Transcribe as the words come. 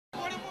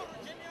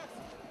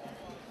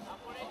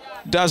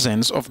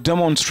Dozens of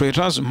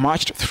demonstrators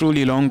marched through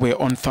Lilongwe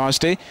on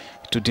Thursday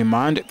to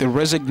demand the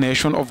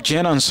resignation of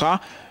Jane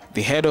Ansah,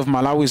 the head of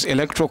Malawi's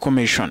Electoral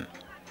Commission.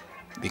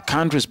 The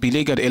country's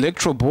beleaguered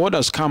electoral board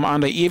has come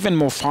under even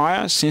more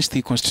fire since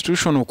the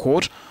Constitutional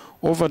Court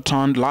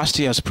overturned last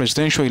year's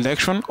presidential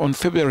election on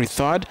February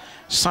 3rd,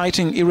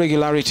 citing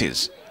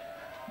irregularities.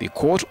 The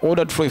court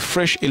ordered for a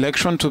fresh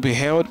election to be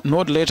held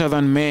not later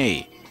than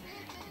May.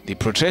 The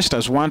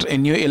protesters want a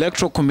new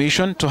electoral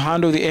commission to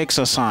handle the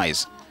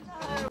exercise.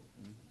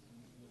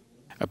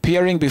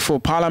 Appearing before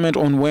Parliament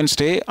on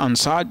Wednesday,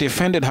 Ansah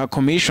defended her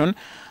commission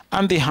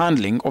and the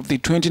handling of the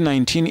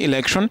 2019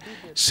 election,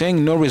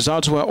 saying no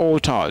results were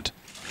altered.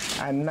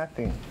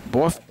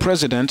 Both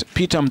President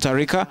Peter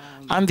Mutharika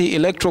and the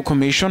Electoral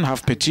Commission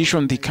have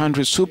petitioned the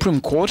country's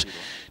Supreme Court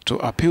to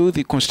appeal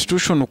the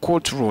Constitutional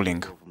Court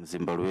ruling.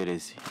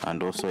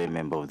 And also a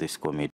member of this committee.